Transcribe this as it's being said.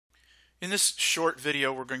In this short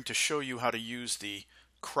video, we're going to show you how to use the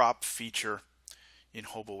crop feature in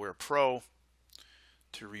HOBOware Pro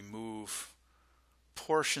to remove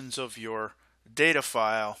portions of your data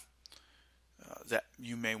file that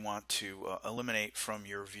you may want to eliminate from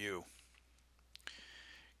your view.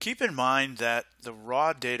 Keep in mind that the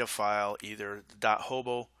raw data file, either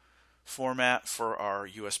 .hobo format for our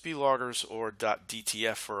USB loggers or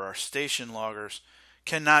 .dtf for our station loggers,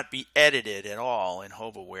 cannot be edited at all in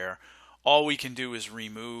HOBOware. All we can do is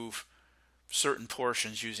remove certain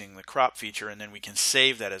portions using the crop feature, and then we can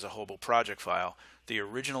save that as a HOBO project file. The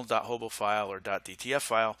original .hobo file or .dtf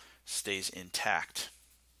file stays intact.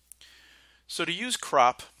 So to use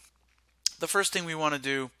crop, the first thing we want to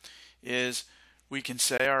do is we can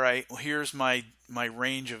say, all right, well, here's my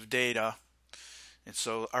range of data. And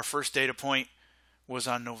so our first data point was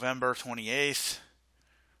on November 28th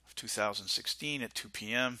of 2016 at 2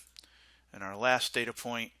 p.m. And our last data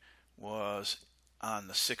point was on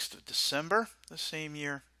the 6th of December the same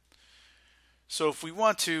year. So if we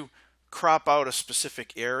want to crop out a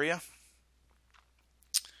specific area,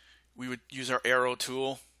 we would use our arrow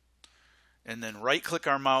tool and then right click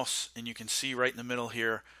our mouse, and you can see right in the middle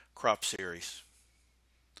here, crop series.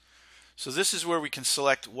 So this is where we can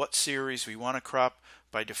select what series we want to crop.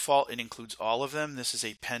 By default, it includes all of them. This is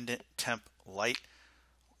a pendant temp light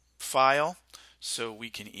file, so we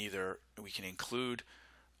can include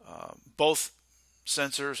both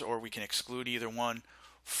sensors, or we can exclude either one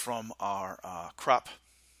from our crop.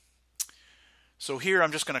 So here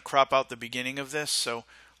I'm just going to crop out the beginning of this. So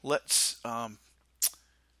let's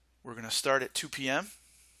we're going to start at 2 p.m.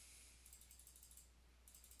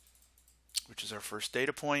 which is our first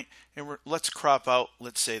data point, and let's crop out,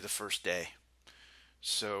 let's say, the first day.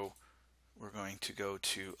 So we're going to go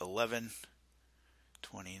to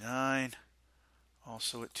 11:29,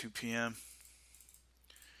 also at 2 p.m.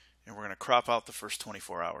 and we're going to crop out the first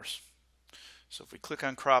 24 hours. So if we click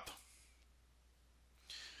on crop,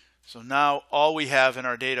 so now all we have in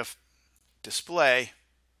our data display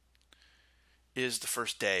is the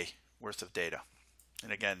first day worth of data.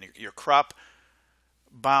 And again, your crop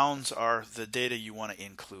bounds are the data you want to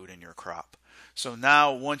include in your crop. So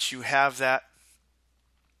now once you have that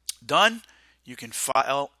done, you can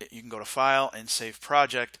go to File and Save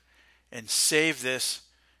Project and save this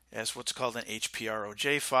as what's called an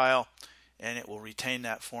HPROJ file, and it will retain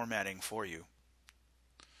that formatting for you.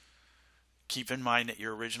 Keep in mind that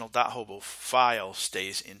your original .hobo file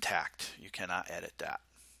stays intact. You cannot edit that.